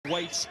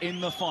waits in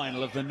the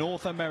final of the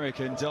North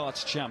American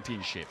Darts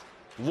Championship.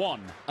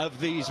 One of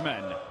these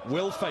men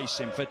will face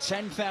him for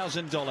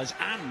 $10,000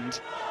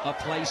 and a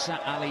place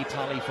at Ali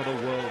Pali for the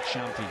World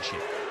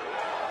Championship.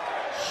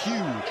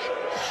 Huge,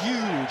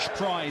 huge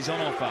prize on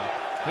offer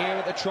here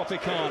at the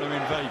Tropicana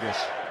in Vegas.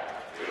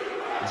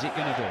 Is it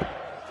going to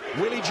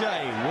be Willie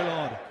J.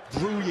 Willard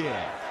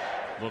Bruguier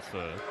the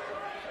third,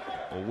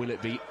 or will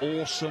it be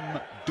awesome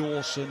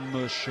Dawson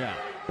Murschell?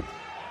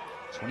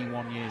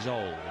 21 years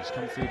old, he's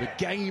come through the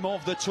game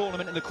of the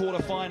tournament in the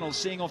quarterfinals,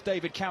 seeing off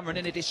David Cameron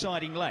in a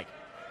deciding leg.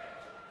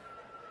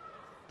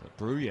 But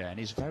Bruguier, in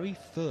his very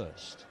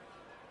first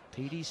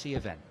PDC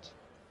event,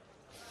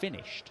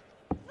 finished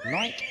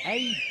like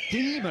a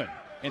demon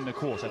in the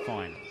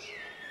quarterfinals.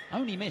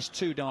 Only missed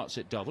 2 darts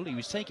at double. He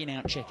was taking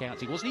out checkouts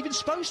he wasn't even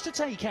supposed to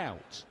take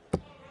out.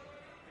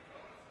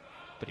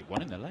 But it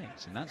won him the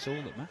legs, and that's all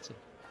that mattered.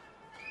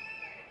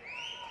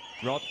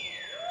 Rod,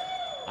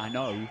 I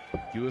know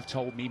you have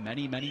told me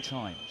many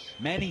times,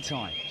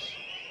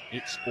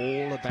 it's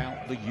all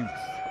about the youth.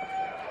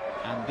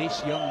 And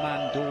this young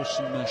man,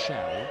 Dawson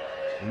Murschell,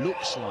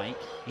 looks like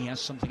he has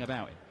something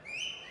about him.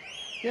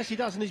 Yes, he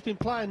does, and he's been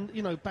playing,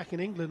 you know, back in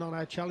England on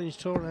our Challenge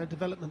Tour and our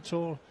Development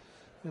Tour.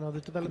 You know,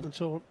 the Development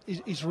Tour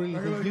is really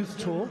the youth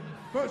tour.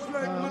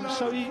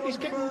 So he's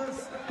getting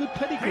good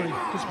pedigree,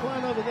 because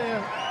playing over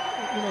there,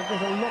 you know,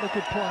 there's a lot of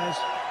good players,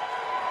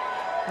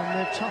 and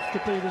they're tough to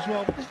beat as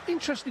well. But it's an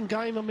interesting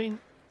game. I mean,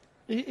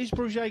 is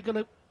Bruguier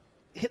going to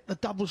hit the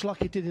doubles like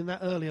he did in that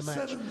earlier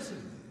match?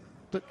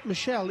 But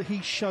Murschell,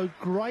 he showed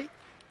great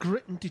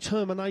grit and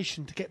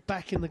determination to get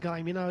back in the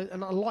game, you know,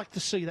 and I like to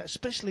see that,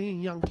 especially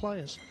in young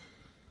players.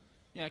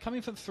 Yeah,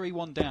 coming from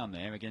 3-1 down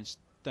there against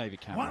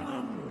David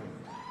Cameron,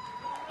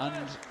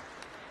 and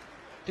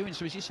doing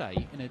so, as you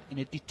say, in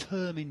a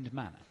determined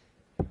manner.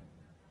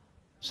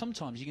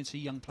 Sometimes you can see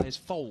young players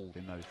fold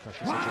in those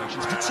pressure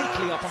situations,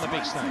 particularly up on the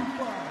big stage.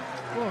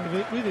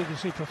 Well, we need to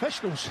see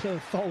professionals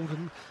fold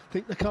and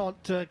think they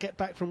can't get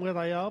back from where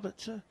they are,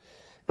 but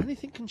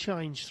anything can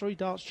change. 3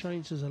 darts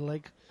changes a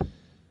leg.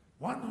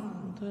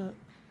 And,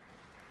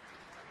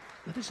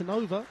 it isn't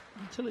over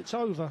until it's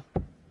over.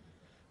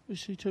 We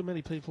see too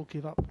many people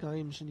give up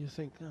games, and you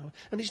think, no.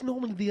 And it's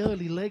normally the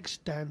early legs,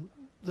 Dan,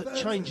 that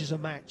changes a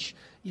match.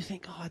 You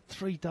think, oh, I had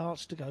 3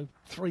 darts to go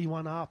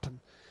 3-1 up, and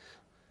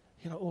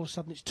you know, all of a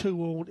sudden it's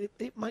 2-all.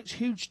 It makes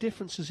huge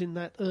differences in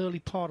that early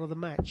part of the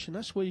match, and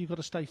that's where you've got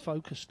to stay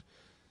focused.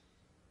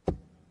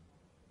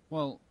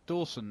 Well,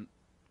 Dawson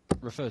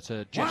referred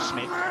to Jeff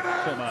Smith,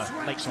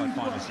 former Lakeside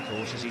finalist, of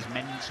course, as his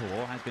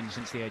mentor, has been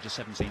since the age of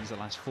 17, the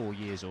last 4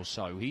 years or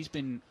so. He's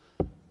been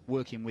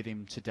working with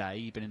him today,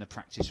 he's been in the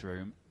practice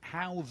room.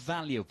 How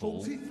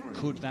valuable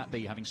could that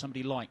be, having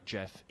somebody like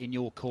Jeff in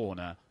your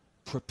corner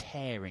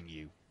preparing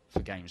you for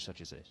games such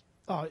as this?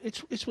 Oh,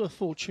 it's worth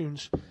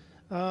fortunes.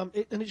 And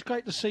it's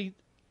great to see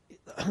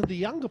the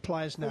younger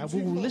players now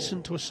will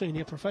listen to a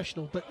senior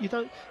professional, but you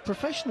don't.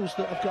 Professionals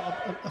that have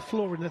got a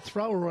flaw in their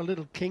throw or a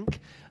little kink,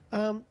 they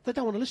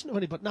don't want to listen to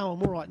anybody. No,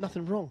 I'm all right,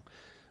 nothing wrong.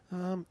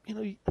 You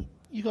know,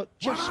 you got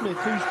Jeff Smith,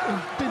 who's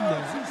been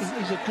there.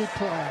 He's a good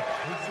player,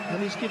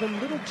 and he's given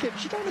little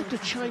tips. You don't have to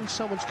change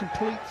someone's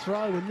complete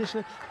throw and this,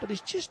 but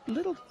it's just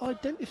little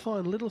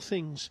identifying little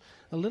things.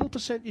 A little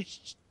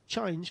percentage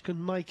change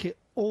can make it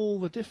all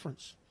the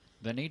difference.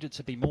 There needed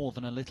to be more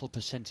than a little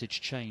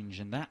percentage change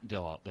in that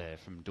dart there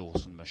from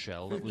Dawson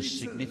Murschell. That was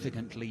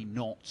significantly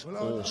not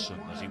awesome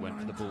as he went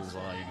for the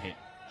bullseye and hit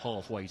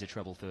halfway to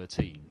treble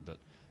 13. But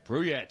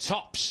Bruguier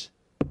tops.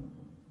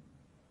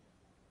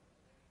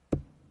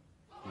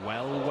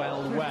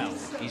 Well.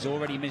 He's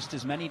already missed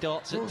as many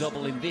darts at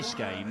double in this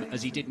game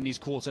as he did in his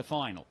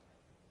quarter-final.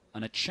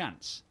 And a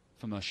chance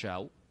for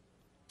Murschell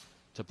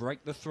to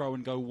break the throw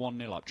and go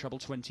 1-0 up. Treble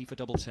 20 for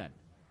double 10.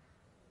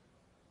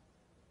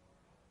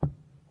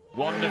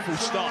 Wonderful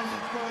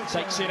stuff.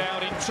 Takes it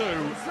out in 2.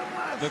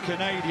 The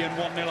Canadian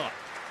 1-0 up.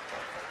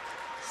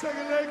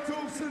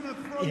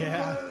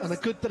 Yeah, and a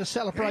good bit of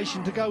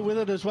celebration to go with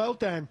it as well,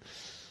 Dan.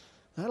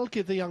 That'll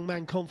give the young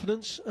man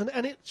confidence.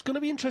 And it's going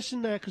to be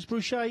interesting there, because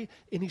Bruguier,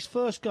 in his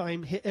first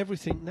game, hit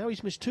everything. Now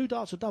he's missed 2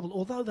 darts at double.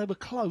 Although they were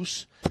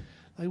close,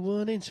 they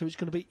weren't in. So it's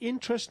going to be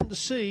interesting to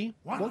see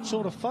what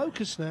sort of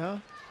focus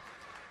now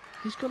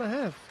he's going to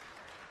have.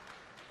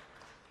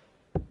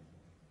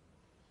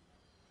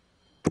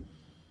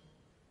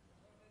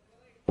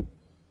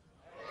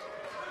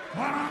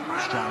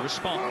 Strong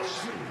response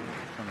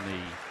from the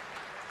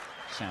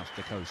South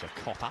Dakota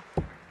Copper.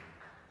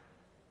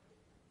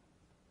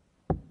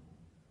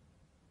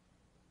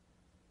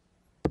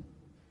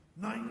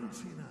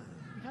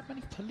 We had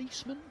many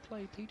policemen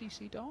play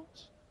PDC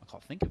darts? I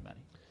can't think of many.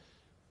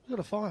 We've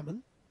got a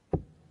fireman.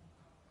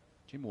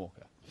 Jim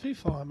Walker. A few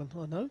firemen,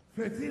 I know.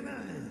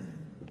 59.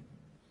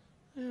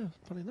 Yeah,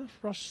 funny enough.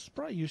 Russ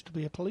Spray used to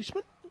be a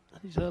policeman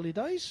in his early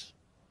days.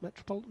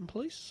 Metropolitan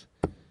Police.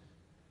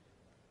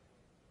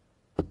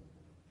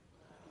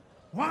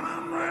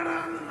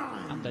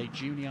 109. And a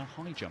junior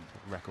high jump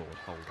record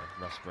holder,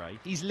 Russ Spray.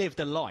 He's lived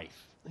a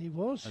life. He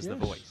was, as the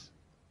voice.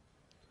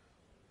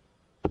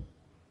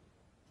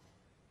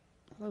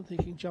 I don't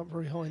think he can jump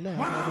very high now,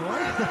 by the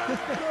way.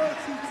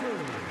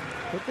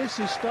 But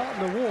this is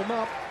starting to warm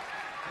up.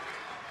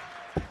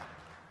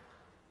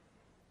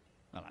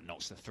 Well, that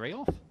knocks the 3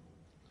 off.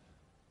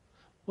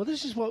 Well,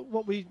 this is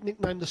what we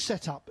nicknamed the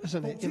setup,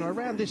 isn't it? You know,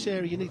 around this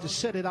area you need to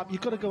set it up.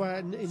 You've got to go out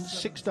in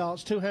 6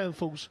 darts, 2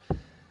 handfuls.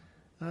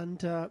 And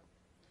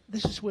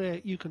this is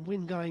where you can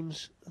win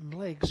games and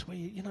legs where,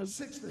 you know,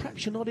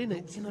 perhaps you're not in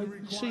it. You know,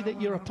 see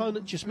that your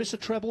opponent just miss a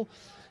treble.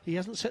 He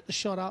hasn't set the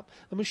shot up.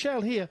 And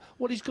Murschell here,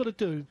 what he's got to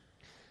do,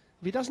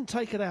 if he doesn't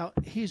take it out,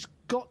 he's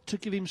got to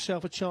give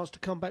himself a chance to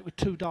come back with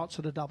 2 darts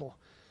at a double.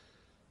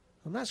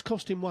 And that's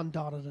cost him 1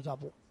 dart at a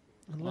double,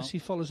 unless he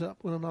follows it up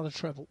with another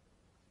treble.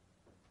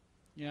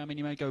 Yeah, I mean,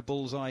 he may go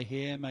bullseye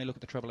here, may look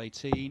at the treble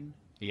 18.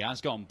 He has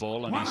gone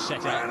bull, and he's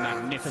set out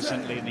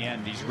magnificently in the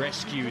end. He's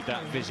rescued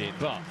that visit,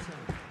 but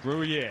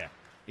Bruguier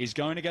is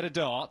going to get a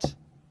dart.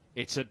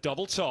 It's a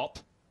double top.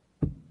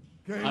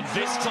 And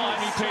this time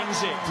he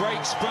pins it,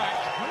 breaks back,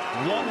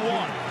 1-1.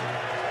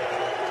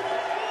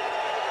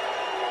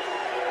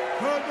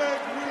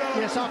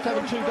 Yes, after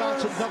having 2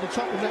 darts at double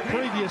top in that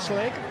previous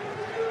leg,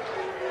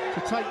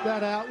 to take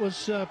that out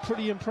was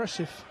pretty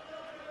impressive.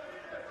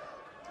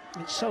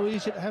 It's so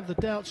easy to have the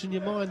doubts in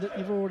your mind that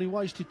you've already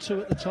wasted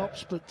 2 at the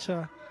tops, but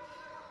well,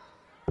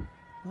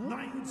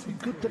 a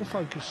good bit of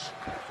focus.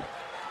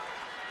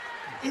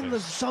 In the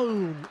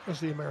zone, as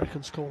the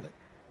Americans call it.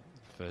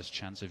 First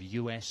chance of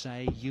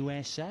USA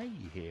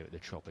here at the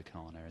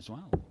Tropicana as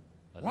well.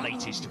 The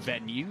latest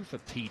venue for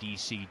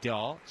PDC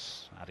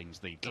darts, adding to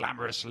the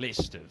glamorous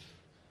list of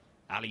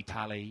Ali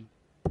Pali,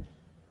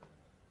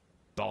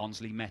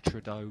 Barnsley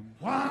Metrodome.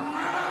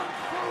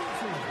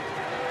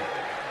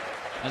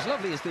 As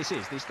lovely as this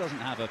is, this doesn't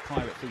have a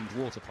pirate-themed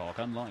water park,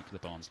 unlike the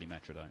Barnsley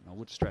Metrodome. I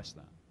would stress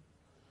that.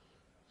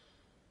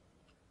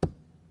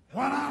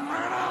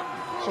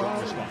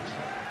 Strong response.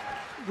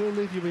 We'll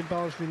leave you in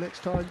Barnsley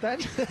next time, Dan.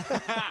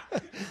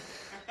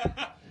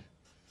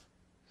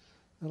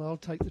 And I'll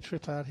take the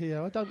trip out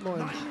here. I don't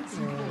mind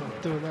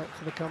doing that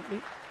for the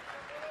company.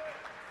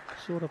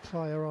 Sort of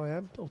player I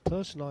am, or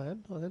person I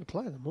am. I don't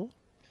play them more.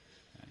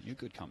 Yeah, you're a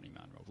good company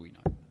man, Rob, we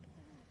know.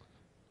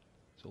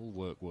 It's all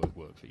work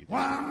for you.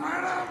 That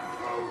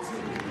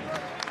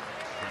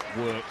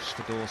works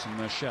for Dawson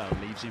Murschell,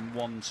 leaves him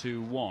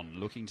 1-2-1,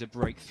 looking to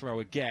break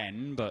throw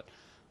again, but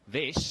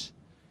this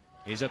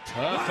is a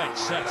perfect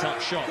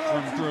set-up shot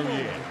from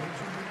Bruguier.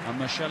 And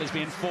Murschell is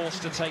being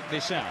forced to take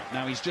this out.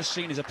 Now, he's just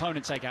seen his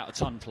opponent take out a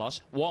ton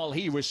plus, while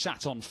he was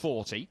sat on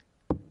 40.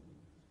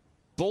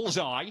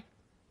 Bullseye.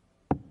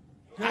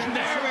 And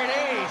there it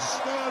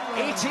is!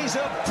 It is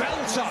a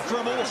belter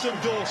from Awesome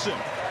Dawson.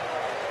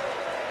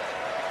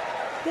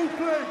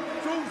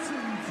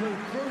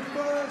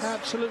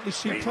 Absolutely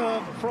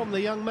superb from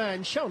the young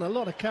man, shown a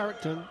lot of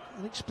character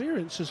and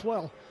experience as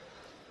well.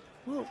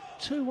 Well,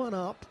 2-1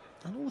 up,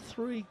 and all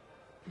 3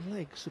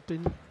 legs have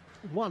been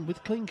won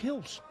with clean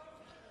kills.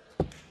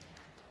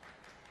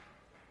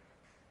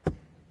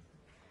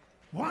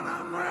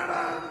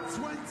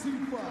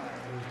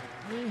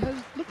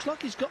 125. Looks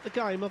like he's got the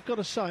game, I've got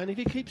to say, and if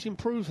he keeps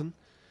improving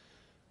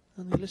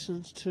and he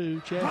listens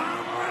to Jeff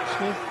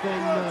Smith,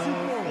 then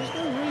there's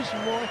no reason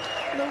why.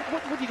 You know,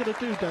 what are you going to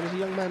do, Dan, as a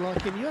young man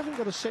like him? You haven't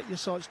got to set your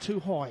sights too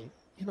high.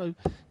 You know,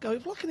 go,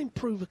 if I can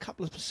improve a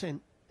couple of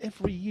 %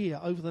 every year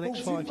over the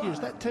next 5 years,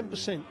 that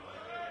 10%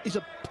 is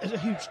a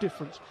huge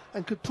difference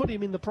and could put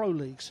him in the pro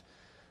leagues.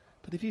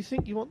 But if you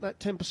think you want that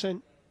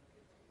 10%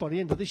 by the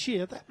end of this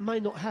year, that may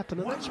not happen,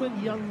 and that's when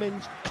young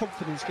men's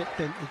confidence gets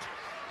dented.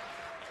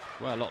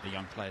 Well, a lot of the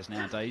young players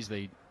nowadays,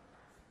 they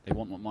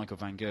want what Michael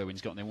van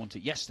Gerwen's got, and they want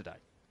it yesterday.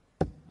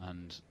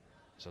 And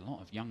there's a lot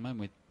of young men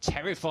with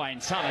terrifying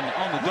talent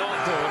on the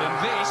dartboard,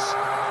 and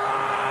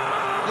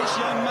this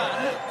young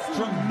man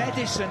from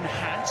Medicine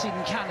Hat in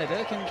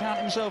Canada can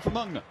count himself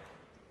among them.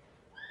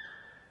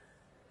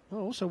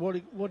 Well, also, what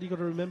you got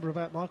to remember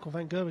about Michael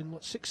van Gerwen,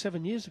 what,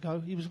 6-7 years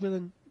ago, he was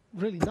winning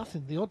really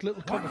nothing, the odd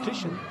little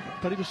competition,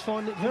 but he was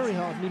finding it very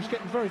hard, and he was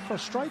getting very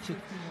frustrated.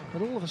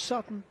 And all of a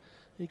sudden,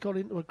 he got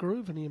into a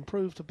groove, and he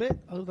improved a bit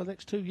over the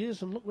next 2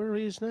 years, and look where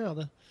he is now,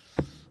 the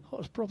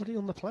hottest property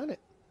on the planet.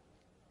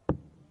 A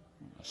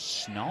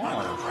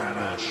snarl from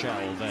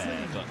Murschell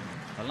there, but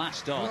the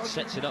last dart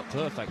sets it up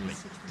perfectly.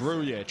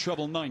 Bruguier,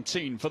 treble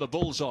 19 for the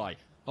bullseye.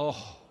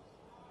 Oh.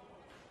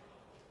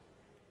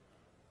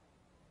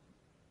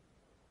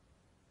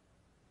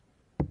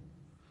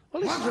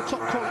 Well, this is a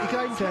top quality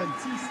game, Dan.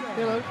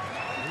 You know,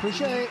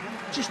 Bruguier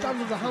just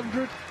under the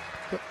 100,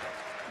 but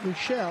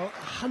Murschell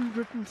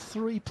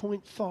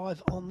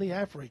 103.5 on the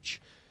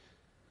average.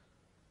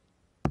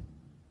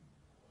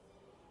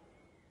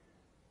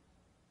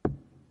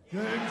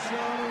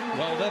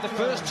 Well, they're the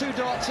first 2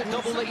 darts at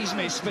double that he's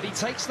missed, but he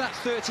takes that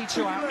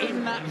 32 out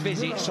in that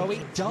visit, so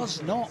it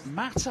does not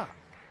matter.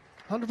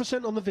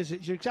 100% on the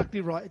visit, you're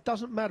exactly right. It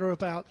doesn't matter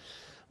about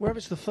whether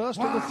it's the first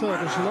or the third.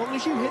 As long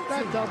as you hit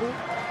that double,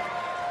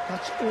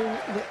 that's all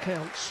that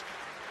counts.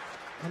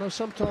 I know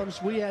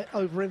sometimes we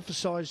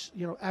overemphasise,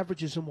 you know,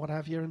 averages and what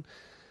have you, and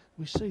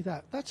we see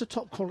that. That's a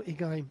top quality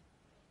game.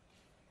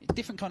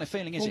 different kind of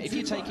feeling, isn't it? If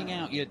you're taking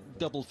out your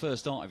double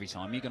first dart every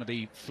time, you're going to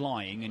be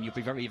flying and you'll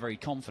be very, very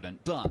confident.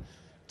 But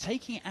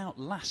taking it out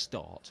last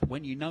dart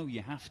when you know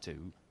you have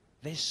to,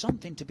 there's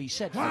something to be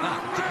said for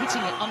that.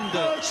 Hitting it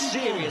under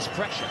serious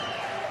pressure.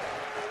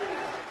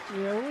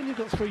 Yeah, well, when you've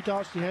got 3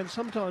 darts in your hand,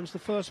 sometimes the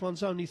first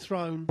one's only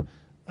thrown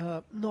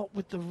not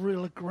with the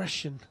real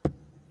aggression.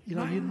 You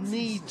know, you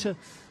need to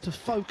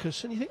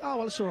focus, and you think, oh,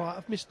 well, it's all right,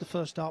 I've missed the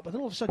first dart, but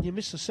then all of a sudden you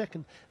miss the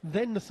second,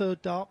 then the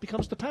third dart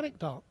becomes the panic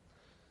dart.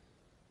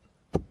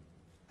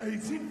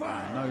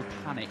 85. No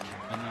panic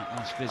on that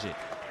last visit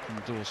from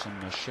Dawson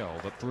Murschell,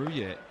 but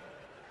Bruguier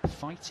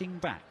fighting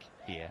back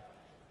here.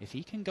 If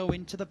he can go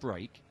into the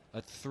break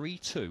at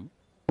 3-2,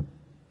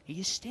 he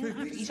is still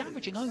he's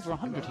averaging over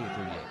 100 here,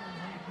 Bruguier.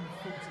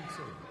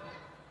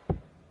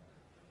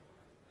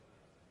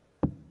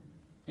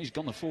 He's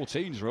gone the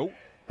 14s rule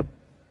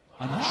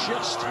and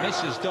just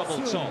misses double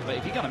top. But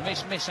if you're going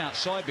to miss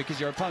outside because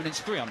your opponent's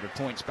 300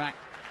 points back,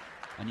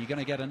 and you're going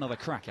to get another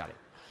crack at it.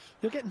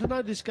 You're getting to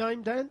know this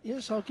game, Dan.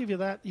 Yes, I'll give you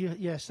that.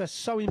 Yes, that's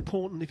so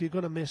important if you're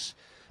going to miss.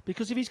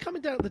 Because if he's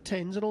coming down to the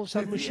 10s and all of a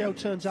sudden Murschell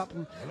turns up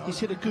and he's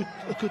hit a good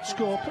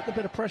score, putting a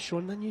bit of pressure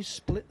on, then you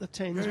split the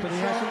 10s, but he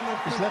hasn't.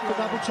 He's left the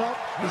double top.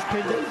 He's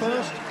pinned it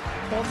first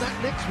on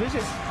that next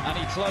visit. And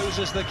he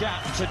closes the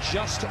gap to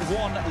just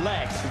 1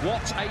 leg.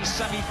 What a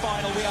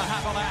semi-final we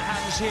have on our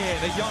hands here.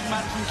 The young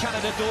man from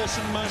Canada,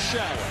 Dawson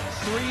Murschell,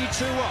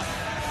 3-2 up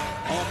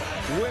on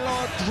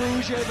Willard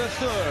Bruguier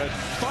III,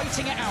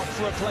 fighting it out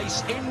for a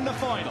place in the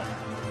final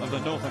of the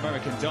North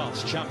American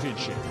Darts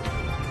Championship.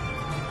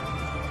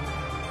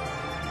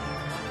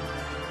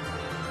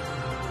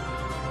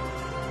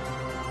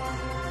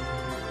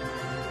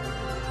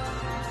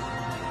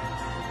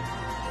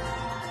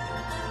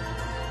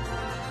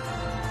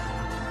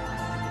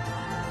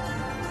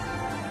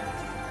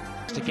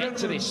 To get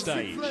to this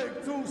stage,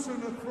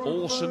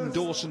 awesome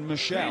Dawson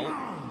Murschell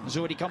has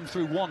already come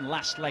through 1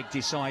 last leg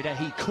decider.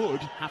 He could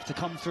have to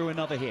come through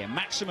another here.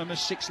 Maximum of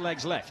 6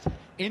 legs left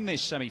in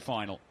this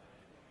semi-final.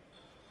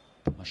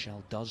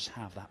 Murschell does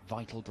have that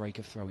vital break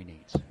of throw he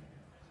needs.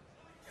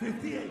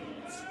 58.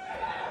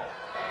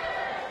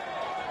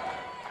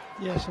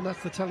 Yes, and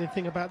that's the telling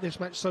thing about this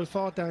match so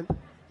far, Dan,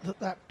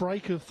 that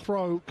break of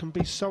throw can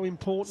be so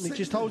important. He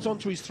just holds on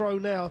to his throw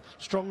now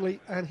strongly,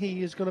 and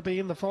he is going to be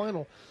in the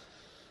final.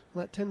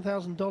 That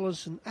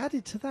 $10,000, and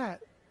added to that,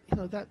 you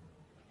know, that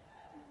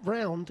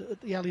round at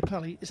the Ali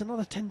Pali is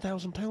another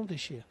 £10,000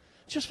 this year,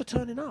 just for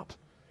turning up.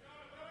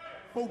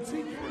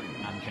 43.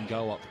 And can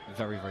go up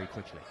very, very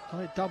quickly.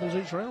 It doubles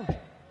each round.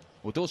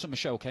 Well, Dawson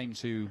Murschell came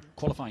to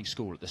qualifying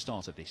school at the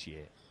start of this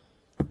year.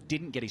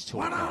 Didn't get his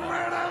tour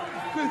card,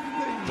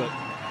 but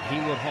he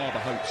would harbour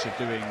hopes of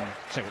doing,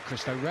 say, what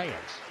Cristo Reyes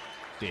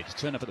did,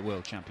 turn up at the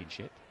World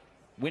Championship,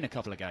 win a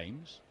couple of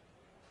games,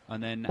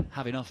 and then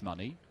have enough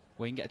money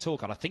where you can get a tour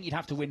card. I think you'd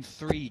have to win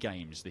 3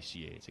 games this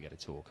year to get a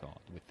tour card,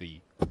 with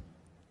the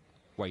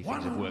way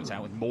things have worked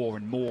out, with more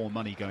and more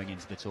money going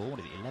into the tour. What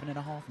is it,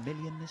 11.5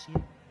 million this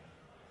year?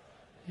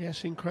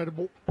 Yes,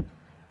 incredible.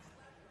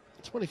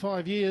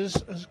 25 years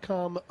has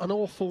come an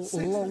awful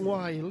long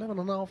way.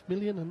 11.5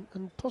 million,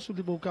 and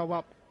possibly will go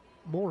up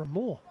more and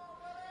more.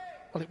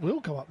 Well, it will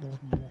go up more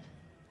and more.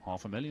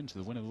 $500,000 to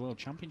the winner of the World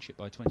Championship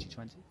by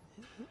 2020.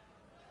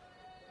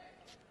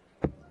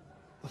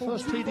 The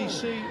first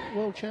TDC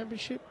World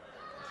Championship,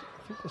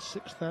 I think, was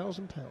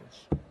 £6,000.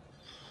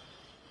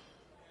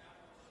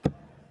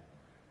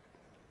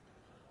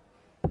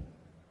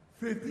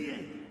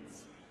 58.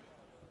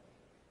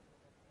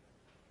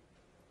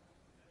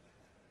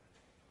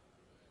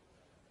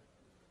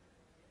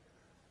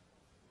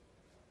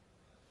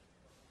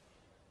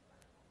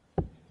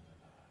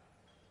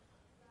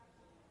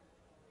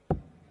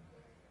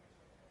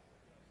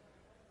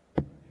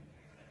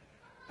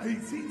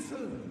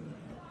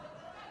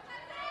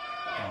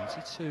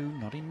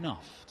 Not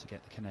enough to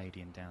get the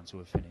Canadian down to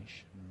a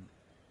finish. And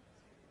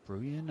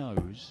Bruguier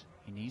knows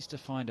he needs to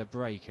find a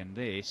break, and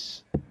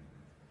this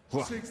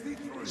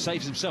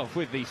saves himself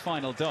with the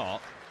final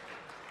dart.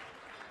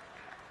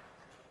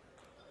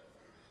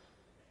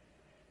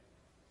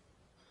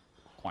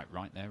 Quite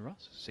right there,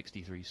 Russ.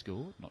 63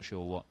 scored. Not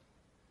sure what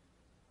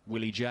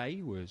Willie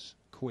J was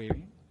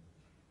querying.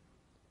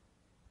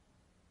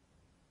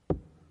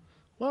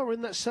 Well, we're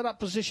in that set-up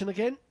position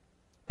again.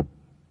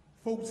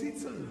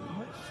 42.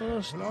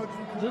 First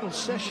little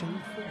session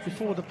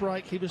before the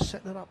break, he was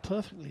setting it up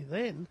perfectly.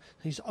 Then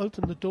he's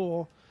opened the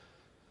door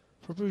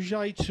for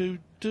Bruguier to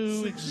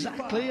do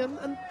exactly.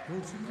 And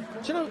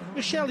you know,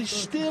 Murschell has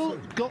still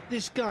got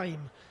this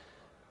game.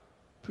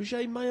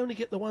 Bruguier may only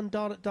get the 1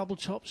 dart at double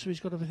top, so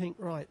he's got to think,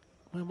 right,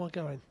 where am I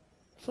going?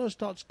 First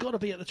dart's got to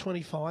be at the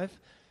 25.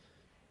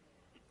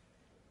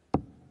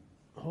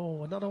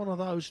 Oh, another one of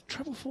those.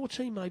 Treble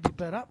 14 may be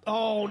better.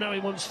 Oh, no,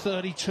 he wants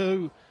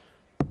 32.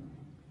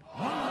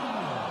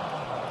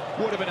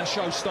 Would have been a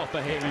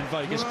showstopper here in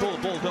Vegas. Ball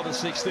double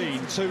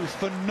 16. 2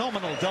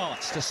 phenomenal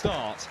darts to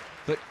start,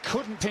 but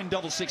couldn't pin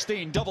double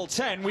 16. Double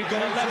 10. We've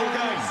got a level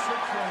game.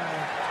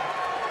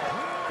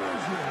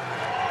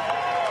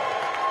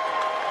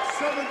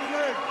 7th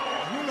leg.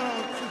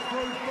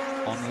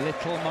 On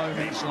little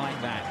moments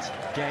like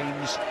that,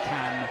 games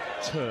can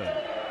turn.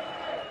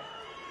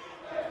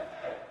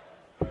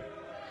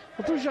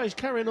 Well, Bruguier's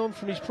carrying on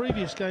from his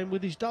previous game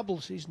with his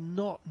doubles. He's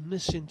not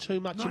missing too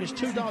much. He missed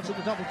 2 darts at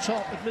the double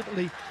top,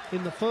 admittedly,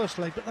 in the first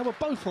leg, but they were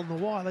both on the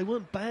wire. They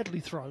weren't badly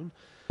thrown.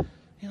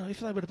 You know, if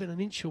they would have been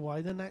an inch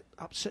away, then that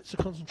upsets the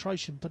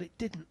concentration, but it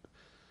didn't.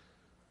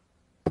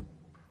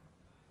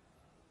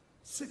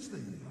 60.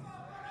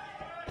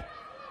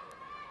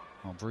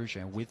 Well,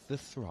 Bruguier, with the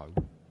throw,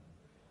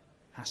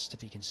 has to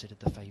be considered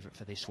the favourite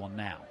for this one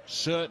now.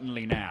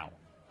 Certainly now.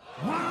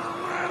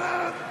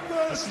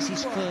 This is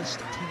his first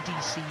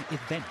TDC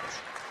event,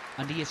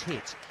 and he has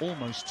hit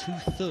almost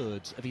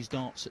 2/3 of his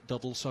darts at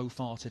double so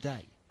far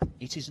today.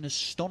 It is an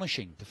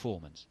astonishing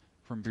performance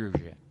from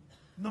Bruguier,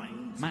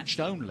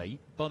 matched only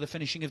by the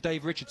finishing of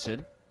Dave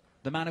Richardson,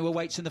 the man who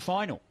awaits in the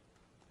final.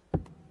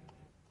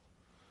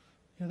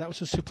 Yeah, that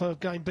was a superb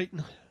game,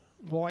 beating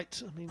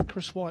White. I mean,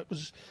 Chris White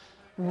was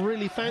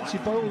really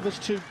fancied by all of us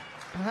to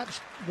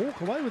perhaps walk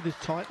away with his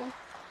title,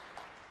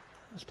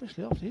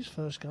 especially after his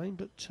first game,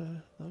 but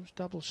those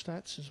double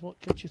stats is what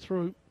gets you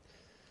through.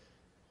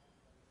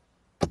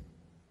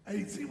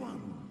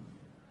 81.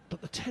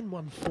 But the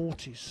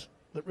 10-140s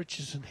that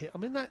Richardson hit, I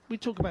mean, that we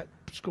talk about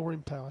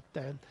scoring power,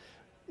 Dan.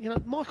 You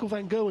know, Michael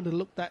Van Gerwen had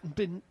looked at and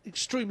been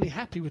extremely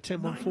happy with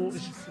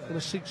 10-140s in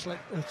a six-leg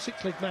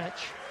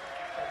match.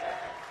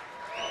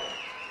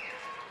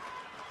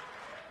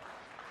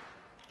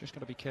 Just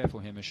got to be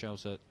careful here, Murschell,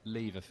 to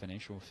leave a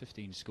finish, or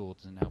 15 scored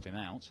doesn't help him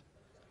out.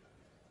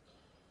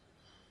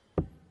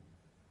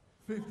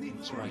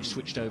 That's why he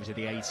switched over to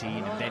the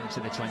 18 and then to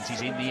the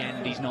 20s. In the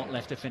end, he's not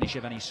left a finish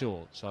of any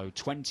sort. So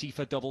 20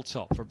 for double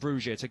top for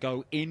Bruguier to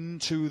go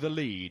into the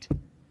lead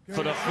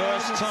for the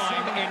first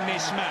time in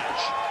this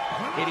match.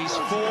 It is 4-3.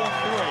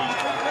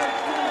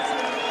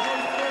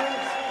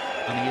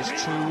 And he is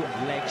 2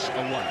 legs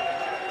away.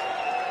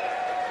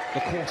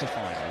 The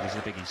quarter-final was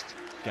the biggest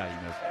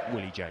game of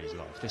Willie J's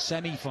life. The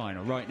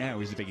semi-final right now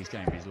is the biggest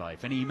game of his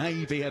life. And he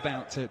may be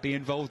about to be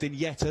involved in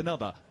yet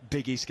another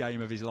biggest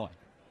game of his life.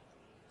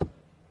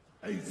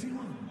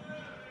 81.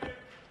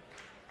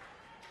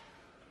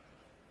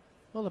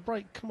 Well, the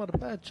break come at a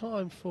bad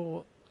time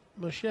for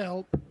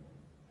Murschell.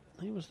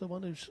 He was the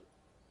one who's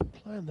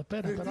playing the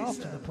better, but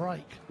after the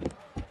break,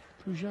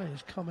 Bruguier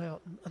has come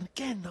out. And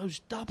again, those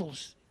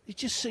doubles, he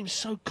just seems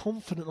so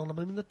confident on them.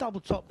 I mean, the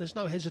double top, there's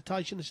no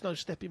hesitation, there's no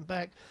stepping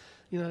back.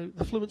 You know,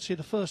 the fluency of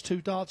the first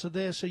 2 darts are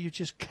there, so you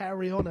just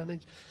carry on. And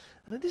it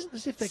isn't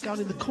as if they're going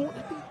in the corner.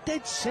 They've been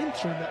dead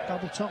centre in that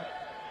double top.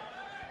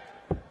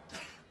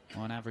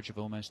 On average of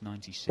almost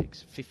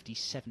 96,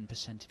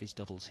 57% of his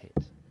doubles hit.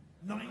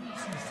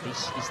 96.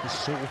 This is the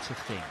sort of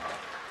thing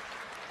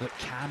that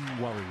can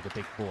worry the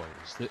big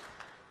boys, that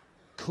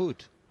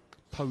could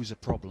pose a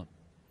problem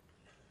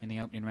in the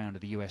opening round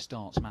of the US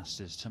Darts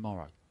Masters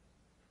tomorrow.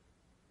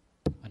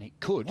 And it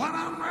could be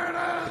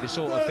the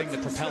sort of thing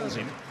that propels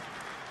him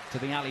to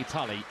the Ali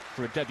Pali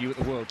for a debut at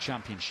the World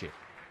Championship.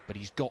 But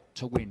he's got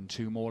to win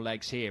 2 more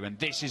legs here, and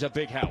this is a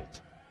big help.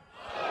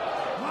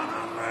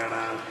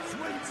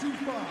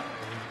 125.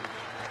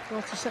 Well,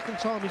 it's the second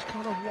time he's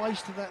kind of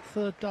wasted that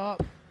 3rd dart.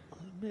 I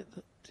admit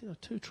that, you know,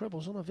 2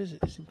 trebles on a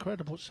visit is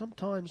incredible.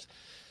 Sometimes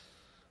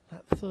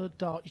that 3rd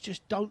dart, you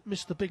just don't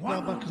miss the big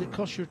number because it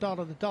costs you a dart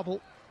on the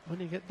double when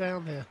you get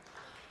down there.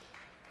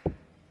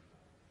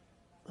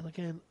 And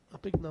again, a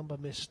big number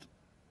missed.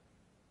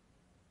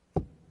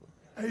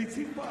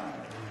 85.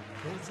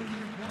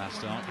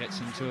 Last dart gets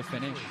him to a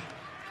finish.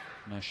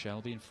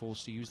 Murschell being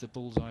forced to use the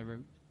bullseye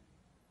route.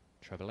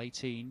 Treble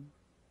 18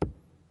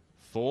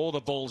 for the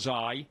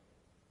bullseye.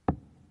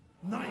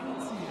 90.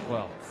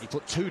 Well, he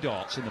put 2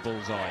 darts in the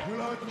bullseye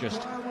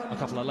just a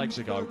couple of legs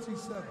ago.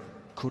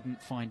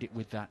 Couldn't find it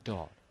with that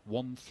dart.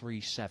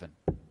 137.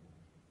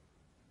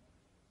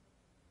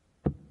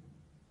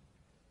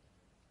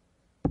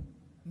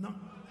 No.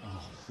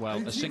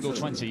 Well, a single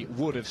 20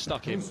 would have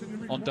stuck him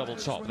on double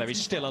top. There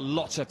is still a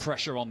lot of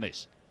pressure on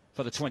this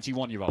for the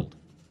 21-year-old.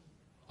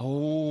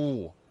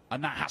 Oh,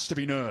 and that has to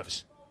be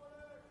nerves.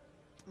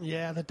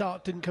 Yeah, the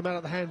dart didn't come out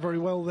of the hand very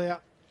well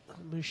there.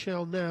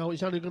 Murschell now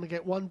is only going to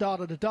get 1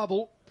 dart at a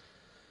double.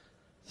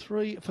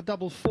 3 for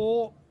double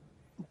 4.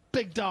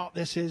 Big dart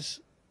this is.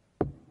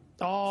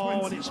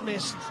 Oh, and it's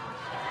missed.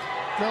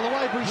 Now, the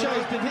way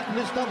Bruguier's been hitting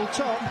this double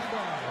top,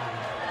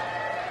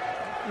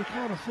 you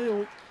kind of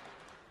feel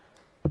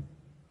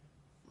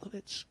that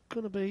it's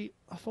going to be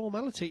a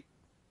formality.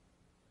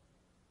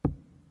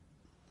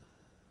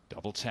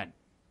 Double 10.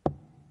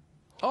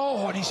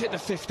 Oh, and he's hit the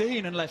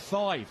 15 and left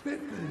 5.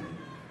 50.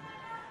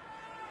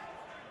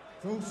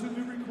 Those who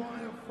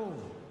require 4.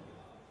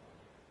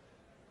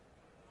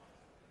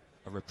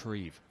 A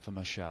reprieve for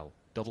Murschell.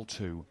 Double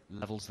 2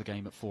 levels the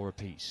game at 4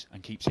 apiece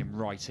and keeps him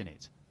right in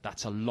it.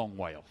 That's a long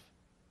way off.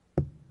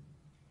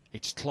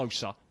 It's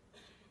closer.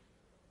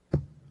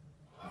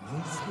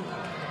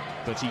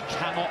 But he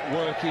cannot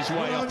work his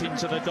way up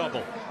into the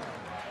double.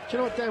 Do you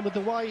know what, Dan, with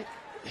the way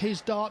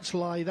his darts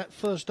lay, that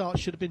first dart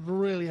should have been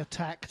really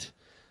attacked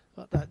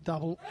at that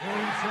double.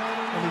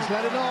 And he's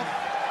let it off.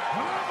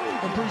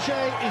 And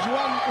Bruguier is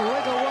one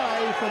leg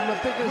away from the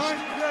biggest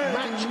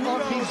match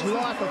of his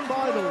life, a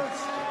final.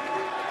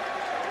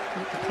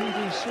 At the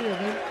PDC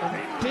event, and a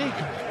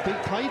big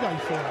payday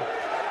for him.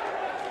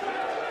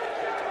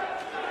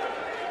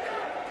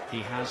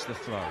 He has the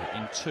throw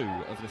in 2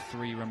 of the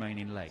 3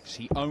 remaining legs.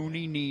 He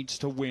only needs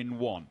to win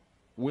 1.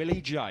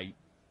 Willie J,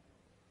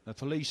 the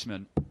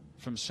policeman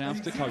from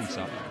South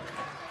Dakota,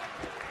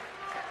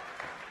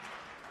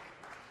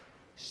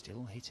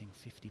 still hitting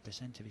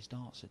 50% of his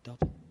darts at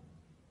double.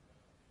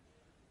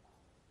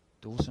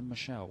 Dawson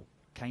Murschell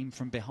came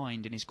from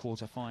behind in his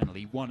quarter-final.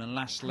 He won a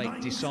last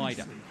leg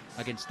decider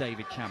against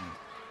David Cameron.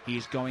 He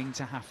is going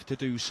to have to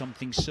do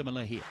something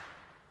similar here.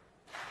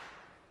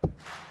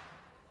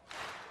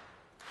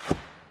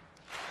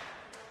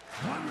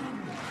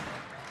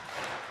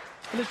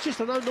 And it's just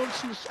a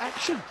no-nonsense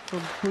action from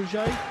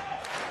Bruguier.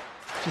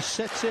 Just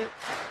sets it,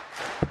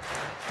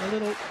 a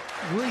little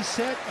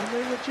reset, and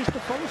then it's just a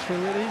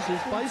follow-through. It is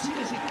as basic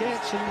as it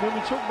gets, and when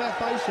we talk about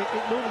basic,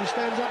 it normally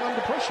stands up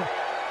under pressure.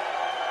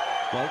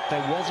 Well,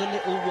 there was a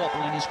little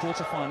wobble in his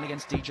quarter-final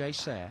against DJ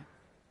Sayre.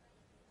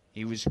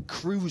 He was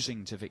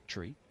cruising to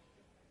victory,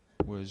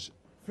 was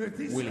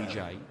Willie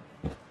J.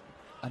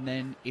 And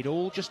then it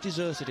all just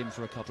deserted him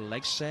for a couple of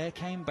legs. Sayre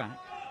came back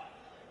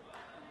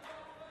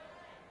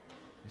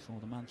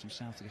before the man from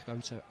South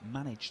Dakota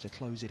managed to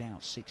close it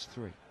out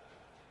 6-3.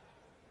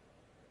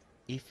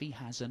 If he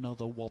has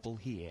another wobble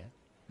here,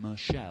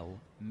 Murschell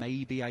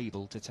may be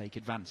able to take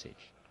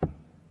advantage.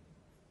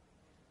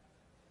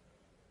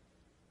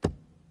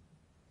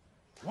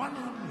 But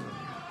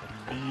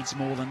he needs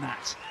more than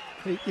that.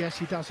 Yes,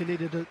 he does. He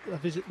needed a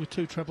visit with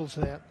 2 trebles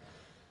there.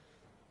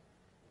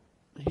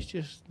 He's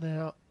just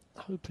now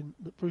hoping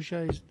that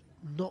Bruguier is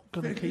not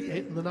going to keep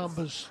hitting the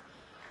numbers.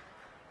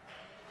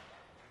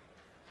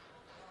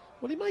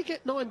 Well, he may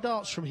get 9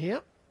 darts from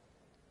here,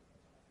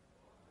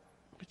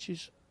 which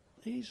is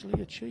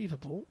easily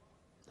achievable.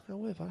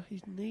 However,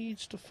 he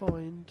needs to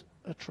find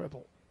a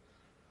treble.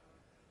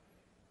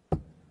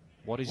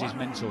 What is his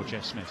mentor,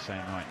 Jeff Smith,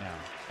 saying right now?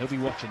 He'll be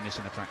watching this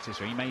in the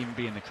practice, or he may even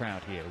be in the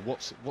crowd here.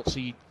 What's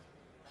he...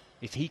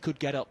 If he could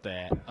get up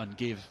there and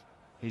give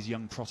his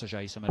young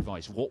protege some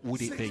advice, what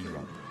would it be,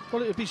 Rob?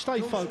 Well, it would be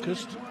stay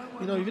focused.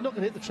 You know, if you're not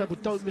going to hit the treble,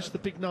 don't miss the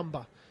big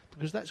number,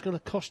 because that's going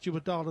to cost you a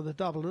dart of the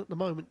double. And at the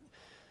moment,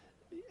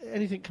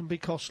 anything can be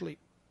costly.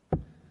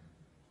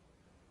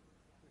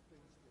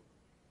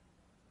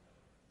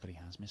 But he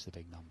has missed the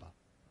big number.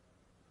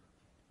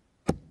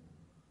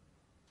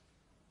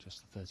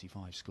 Just the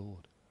 35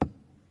 scored.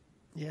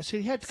 Yes,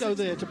 he had to go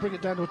there to bring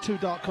it down to a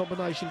 2-dart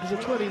combination, because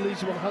the 20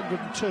 leaves him on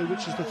 102,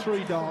 which is the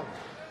 3-dart.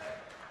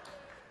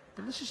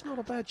 And this is not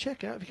a bad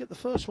check out if you get the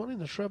first one in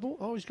the treble.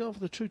 Oh, he's going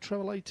for the 2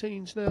 treble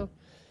 18s now.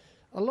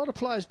 A lot of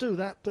players do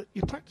that, but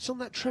you practice on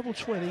that treble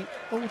 20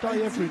 all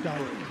day, every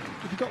day.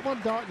 If you've got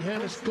 1 dart in your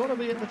hand, it's got to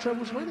be at the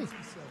treble 20.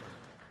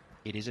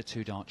 It is a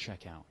 2-dart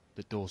checkout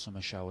that Dawson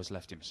Murschell has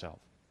left himself.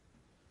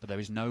 But there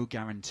is no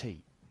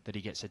guarantee that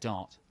he gets a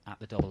dart at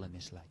the double in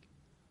this leg.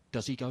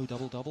 Does he go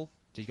double-double?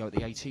 Does he go at the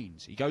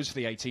 18s? He goes for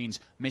the 18s,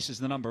 misses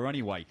the number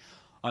anyway.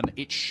 And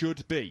it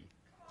should be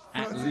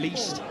at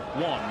least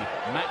 1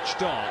 match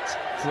dart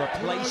for a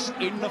place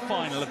in the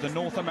final of the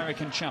North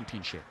American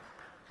Championship.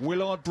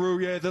 Willard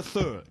Bruguier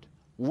III,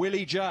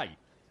 Willie J.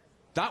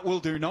 That will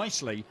do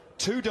nicely.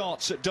 2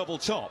 darts at double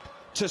top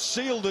to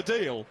seal the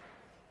deal.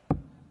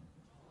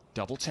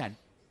 Double 10.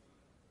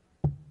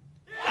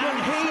 And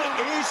he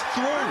is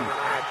through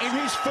in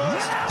his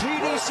first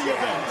PDC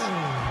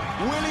event.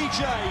 Willie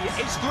J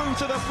is through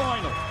to the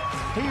final.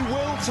 He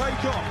will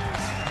take on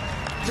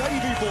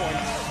Davy Boy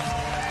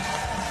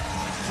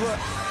for a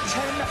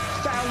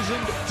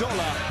 $10,000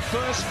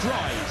 first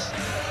prize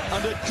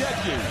and a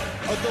debut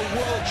of the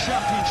World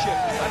Championship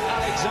at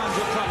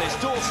Alexandra Palace.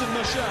 Dawson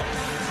Murschell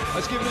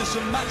has given us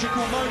some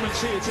magical moments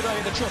here today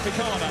in the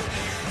Tropicana.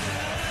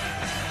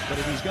 But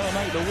if he's going to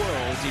make the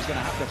world, he's going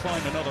to have to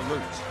find another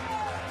route.